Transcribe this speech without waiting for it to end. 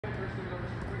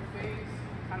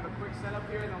quick setup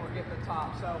here, and then we'll get the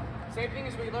top. So same thing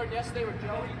as we learned yesterday with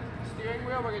Joey, steering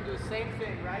wheel. We're gonna do the same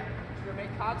thing, right? So we're gonna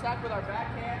make contact with our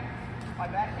backhand. My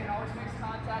backhand always makes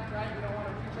contact, right? We don't want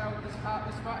to reach out with this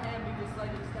front hand, leave this leg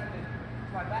extended.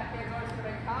 So my backhand's always gonna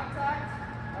make contact,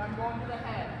 and I'm going to the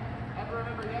head. Ever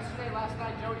remember yesterday, last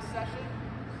night, Joey's session,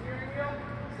 steering wheel,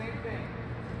 same thing.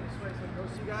 This way, so it goes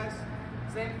to you guys.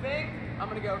 Same thing. I'm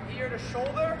gonna go ear to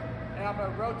shoulder, and I'm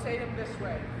gonna rotate him this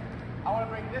way. I want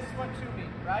to bring this foot to me,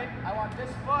 right? I want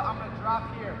this foot, I'm gonna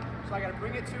drop here. So I gotta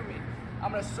bring it to me. I'm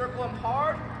gonna circle him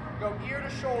hard, go ear to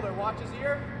shoulder. Watch his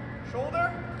ear,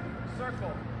 shoulder,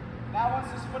 circle. Now once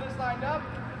his foot is lined up,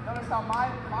 notice how my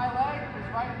leg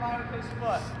is right in line with his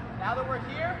foot. Now that we're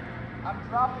here, I'm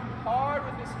dropping hard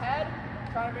with his head,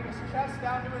 trying to bring his chest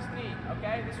down to his knee,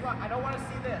 okay? This one, I don't want to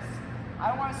see this. I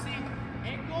don't want to see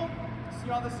ankle, see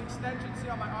all this extension, see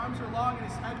how my arms are long and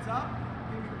his head's up.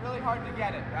 It's going to be really hard to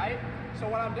get it, right? So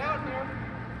when I'm down here,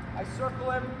 I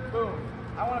circle him, boom.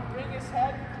 I want to bring his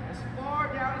head as far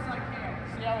down as I can.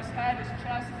 See how his head, his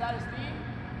chest is at his knee?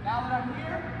 Now that I'm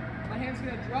here, my hand's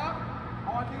going to drop.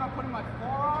 I want to think about putting my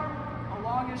forearm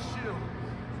along his shoe.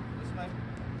 This way.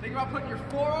 Think about putting your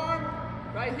forearm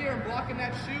right here and blocking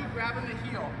that shoe, grabbing the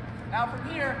heel. Now from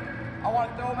here, I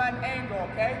want to throw him at an angle,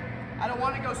 okay? I don't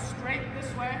want to go straight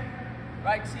this way,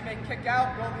 right? Because he may kick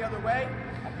out, go the other way.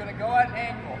 I'm going to go at an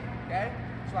angle, okay?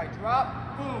 So I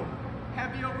drop, boom,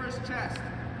 heavy over his chest.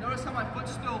 Notice how my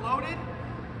foot's still loaded.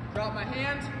 Drop my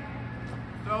hand,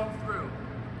 throw him through.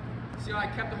 See how I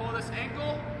kept the hold of this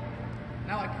ankle?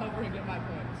 Now I cover and get my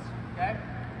points, okay?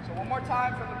 So one more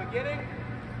time from the beginning.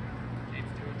 James,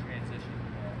 do a transition.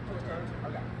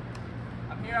 Okay.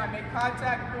 I'm here, I make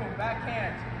contact, boom, back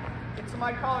hand. Get to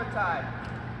my collar tie.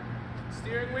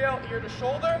 Steering wheel, ear to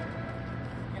shoulder.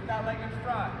 Get that leg in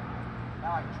front.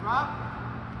 Now I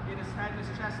drop, get his head and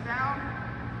his chest down,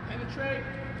 penetrate,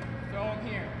 throw him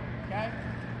here, okay?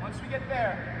 Once we get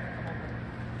there,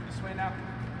 this way now.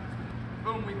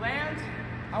 Boom, we land.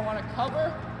 I want to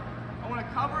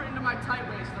cover into my tight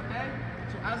waist, okay?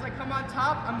 So as I come on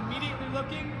top, I'm immediately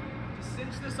looking to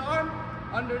cinch this arm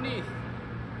underneath,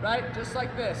 right? Just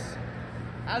like this.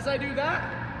 As I do that,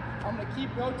 I'm gonna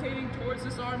keep rotating towards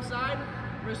this arm side.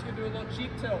 We're just gonna do a little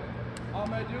cheap tilt. All I'm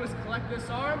gonna do is collect this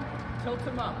arm, tilt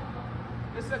him up.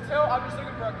 This is a tilt, I'm just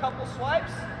looking for a couple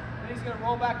swipes, then he's gonna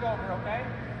roll back over, okay?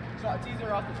 So it's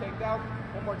easier off the takedown.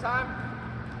 One more time.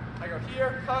 I go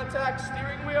here, contact,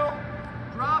 steering wheel,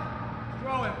 drop,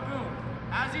 throw it, boom.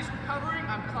 As he's recovering,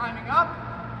 I'm climbing up,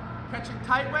 catching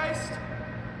tight waist,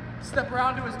 step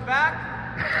around to his back,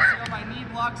 see how my knee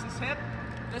blocks his hip.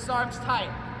 This arm's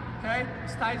tight, okay?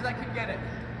 As tight as I can get it.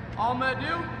 All I'm gonna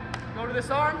do, go to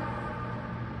this arm,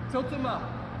 tilt him up.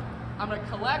 I'm gonna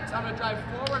collect, I'm gonna drive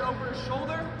forward over his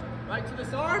shoulder, right to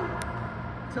this arm,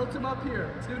 tilt him up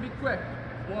here. It's gonna be quick.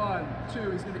 1,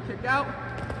 2, he's gonna kick out,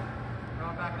 now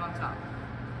I'm back on top,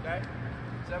 okay?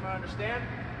 Does everyone understand?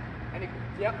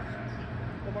 Yep.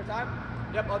 One more time.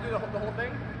 Yep, I'll do the whole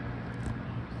thing.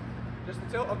 Just the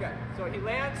tilt? Okay. So he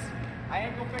lands, I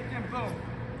ankle picked him, boom.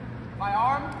 My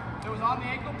arm that was on the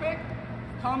ankle pick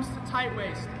comes to tight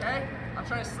waist, okay? I'm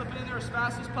trying to slip it in there as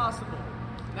fast as possible.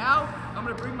 Now, I'm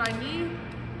gonna bring my knee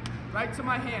right to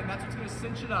my hand. That's what's gonna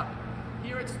cinch it up.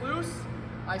 Here it's loose,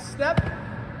 I step,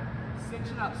 cinch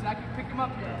it up. So I can pick him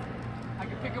up here. I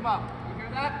can pick him up. You hear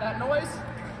that? That noise?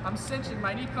 I'm cinching,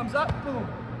 my knee comes up, boom.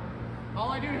 All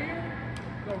I do here,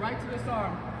 go right to this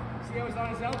arm. See how he's on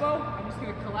his elbow? I'm just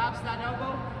gonna collapse that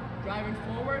elbow, driving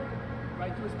forward,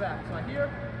 right to his back. So I here,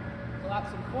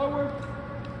 collapse him forward,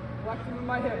 flex him in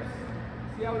my hips.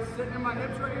 See how he's sitting in my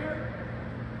hips right here?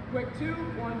 Quick 2,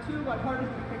 1, 2, my partner's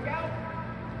gonna kick out,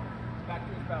 back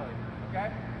to his belly,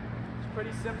 okay? It's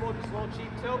pretty simple, just a little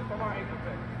cheap tilt from our ankle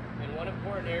pick. And one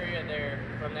important area there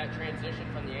from that transition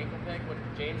from the ankle pick, what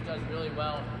James does really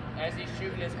well, as he's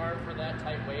shooting his arm for that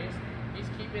tight waist, he's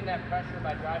keeping that pressure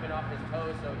by driving off his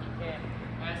toes so he can't,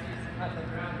 as he's on the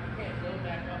ground, he can't build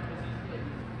back up because he's getting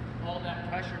all that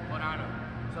pressure put on him.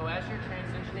 So as you're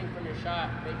transitioning from your shot,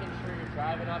 making sure you're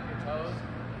driving off your toes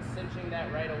and cinching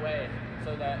that right away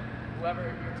so that whoever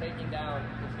you're taking down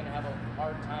is going to have a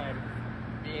hard time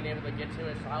being able to get to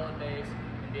a solid base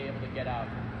and be able to get out.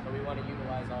 So we want to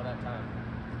utilize all that time.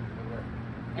 Good work.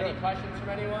 Any questions from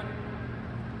anyone?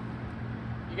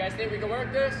 You guys think we can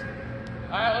work this?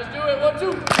 All right, let's do it.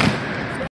 1, 2.